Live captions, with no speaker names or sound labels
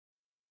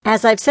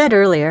As I've said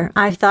earlier,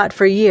 I've thought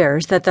for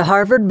years that the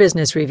Harvard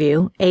Business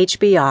Review,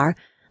 HBR,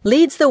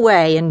 leads the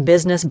way in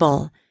business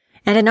bull,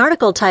 and an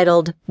article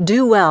titled,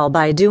 "Do Well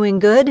by Doing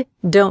Good,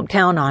 Don't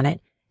Count on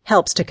It,"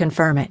 helps to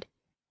confirm it.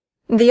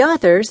 The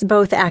authors,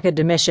 both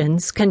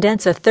academicians,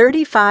 condense a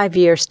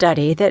 35-year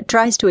study that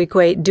tries to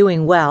equate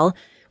doing well,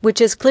 which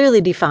is clearly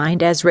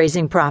defined as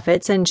raising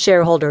profits and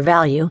shareholder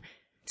value,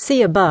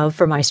 see above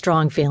for my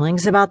strong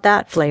feelings about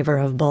that flavor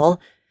of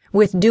bull,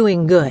 with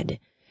doing good,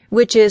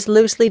 which is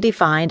loosely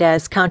defined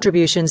as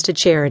contributions to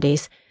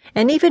charities,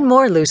 and even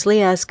more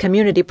loosely as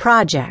community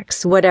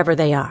projects, whatever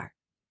they are.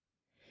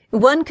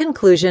 One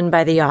conclusion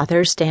by the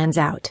author stands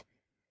out.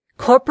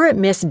 Corporate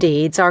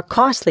misdeeds are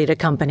costly to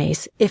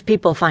companies if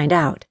people find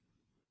out.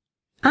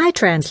 I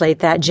translate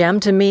that gem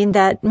to mean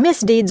that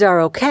misdeeds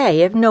are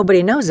okay if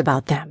nobody knows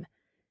about them.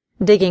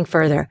 Digging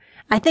further,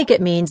 I think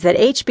it means that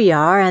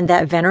HBR and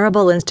that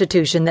venerable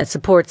institution that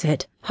supports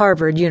it,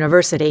 Harvard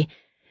University,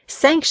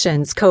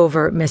 sanctions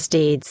covert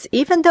misdeeds,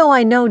 even though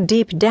I know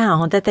deep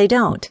down that they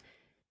don't.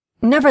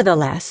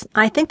 Nevertheless,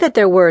 I think that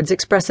their words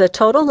express a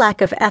total lack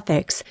of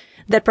ethics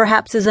that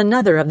perhaps is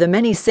another of the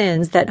many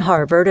sins that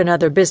Harvard and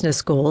other business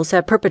schools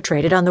have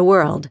perpetrated on the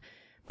world,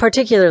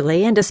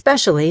 particularly and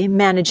especially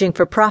managing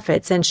for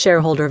profits and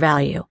shareholder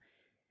value.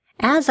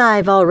 As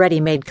I've already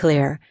made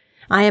clear,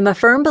 I am a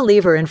firm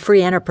believer in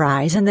free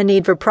enterprise and the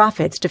need for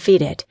profits to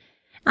feed it.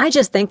 I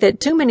just think that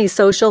too many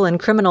social and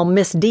criminal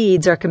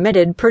misdeeds are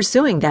committed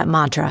pursuing that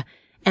mantra,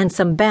 and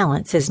some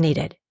balance is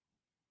needed.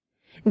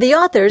 The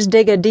authors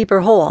dig a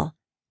deeper hole.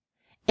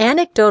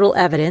 Anecdotal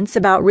evidence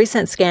about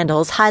recent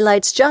scandals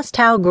highlights just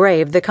how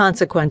grave the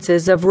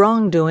consequences of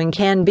wrongdoing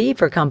can be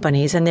for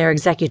companies and their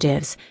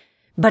executives,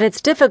 but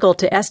it's difficult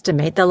to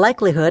estimate the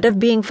likelihood of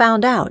being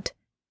found out.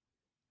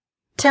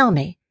 Tell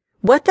me,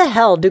 what the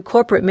hell do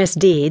corporate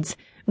misdeeds,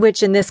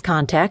 which in this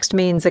context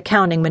means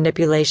accounting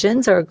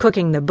manipulations or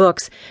cooking the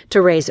books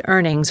to raise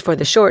earnings for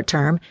the short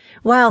term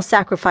while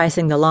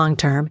sacrificing the long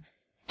term,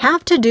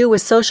 have to do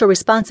with social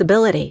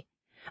responsibility?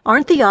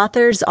 Aren't the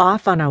authors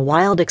off on a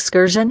wild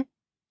excursion?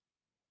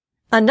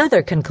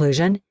 Another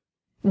conclusion.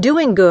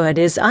 Doing good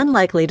is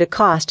unlikely to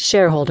cost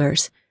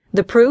shareholders.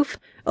 The proof?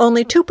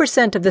 Only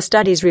 2% of the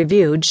studies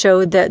reviewed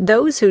showed that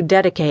those who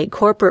dedicate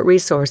corporate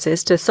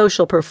resources to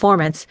social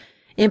performance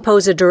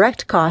impose a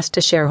direct cost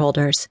to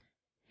shareholders.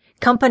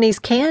 Companies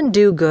can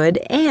do good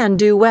and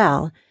do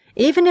well,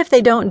 even if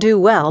they don't do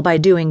well by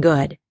doing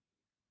good.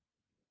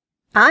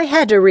 I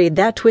had to read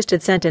that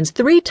twisted sentence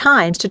 3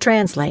 times to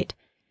translate.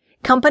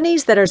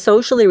 Companies that are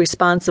socially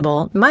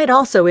responsible might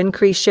also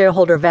increase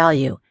shareholder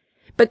value,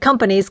 but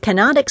companies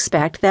cannot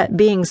expect that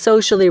being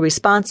socially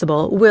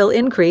responsible will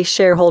increase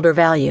shareholder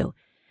value.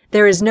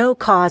 There is no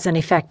cause and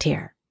effect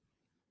here.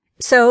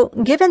 So,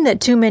 given that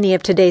too many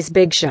of today's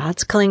big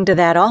shots cling to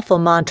that awful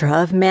mantra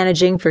of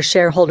managing for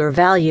shareholder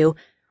value,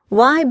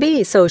 why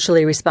be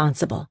socially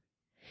responsible?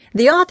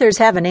 The authors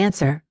have an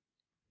answer.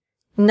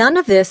 None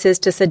of this is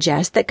to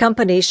suggest that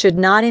companies should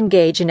not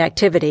engage in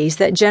activities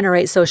that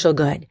generate social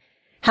good.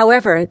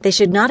 However, they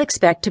should not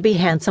expect to be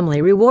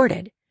handsomely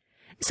rewarded.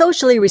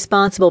 Socially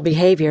responsible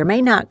behavior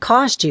may not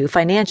cost you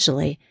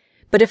financially,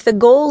 but if the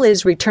goal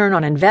is return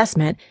on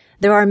investment,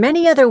 there are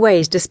many other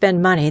ways to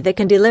spend money that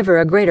can deliver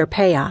a greater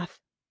payoff.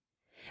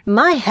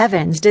 My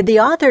heavens, did the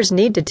authors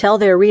need to tell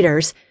their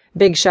readers,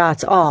 big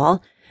shots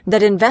all,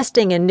 that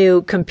investing in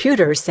new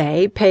computers,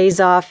 say, pays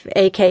off,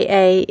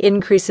 aka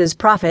increases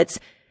profits,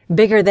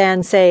 bigger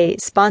than, say,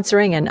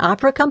 sponsoring an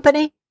opera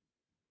company?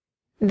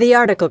 The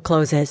article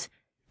closes,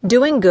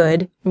 "Doing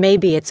good may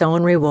be its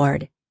own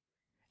reward."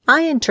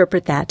 I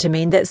interpret that to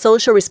mean that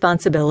social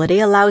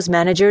responsibility allows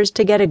managers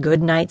to get a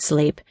good night's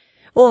sleep,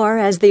 or,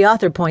 as the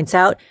author points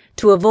out,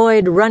 to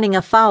avoid running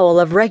afoul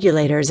of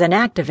regulators and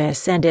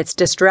activists and its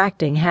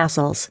distracting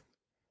hassles.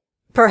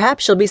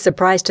 Perhaps you'll be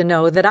surprised to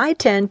know that I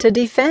tend to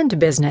defend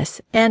business,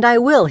 and I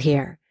will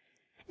here.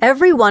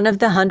 Every one of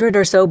the 100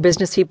 or so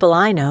business people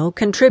I know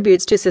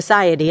contributes to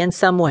society in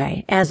some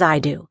way, as I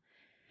do.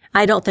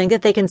 I don't think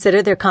that they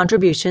consider their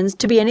contributions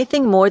to be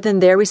anything more than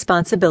their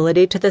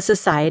responsibility to the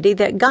society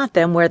that got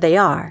them where they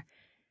are.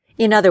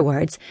 In other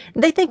words,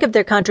 they think of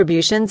their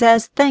contributions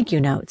as thank you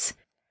notes.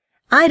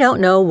 I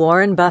don't know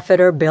Warren Buffett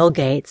or Bill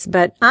Gates,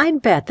 but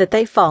I'd bet that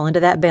they fall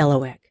into that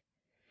bailiwick.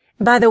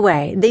 By the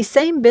way, these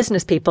same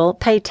business people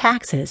pay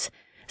taxes.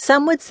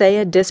 Some would say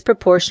a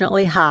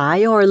disproportionately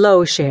high or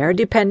low share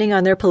depending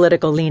on their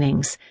political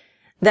leanings.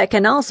 That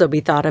can also be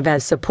thought of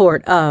as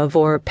support of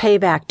or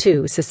payback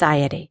to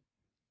society.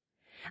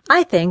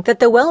 I think that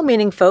the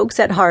well-meaning folks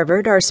at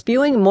Harvard are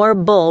spewing more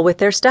bull with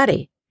their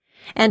study.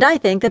 And I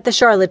think that the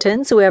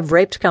charlatans who have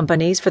raped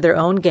companies for their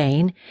own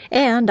gain,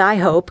 and, I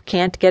hope,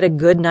 can't get a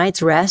good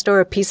night's rest or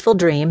a peaceful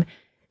dream,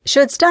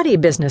 should study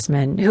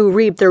businessmen who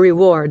reap the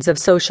rewards of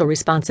social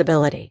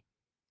responsibility.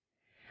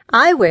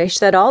 I wish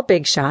that all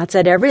big shots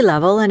at every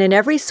level and in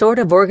every sort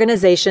of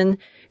organization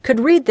could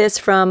read this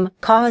from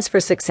Cause for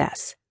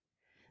Success.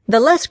 The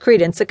less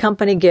credence a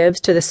company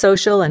gives to the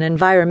social and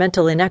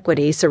environmental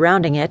inequities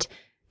surrounding it,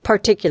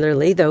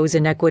 particularly those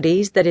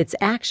inequities that its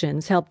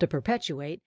actions help to perpetuate,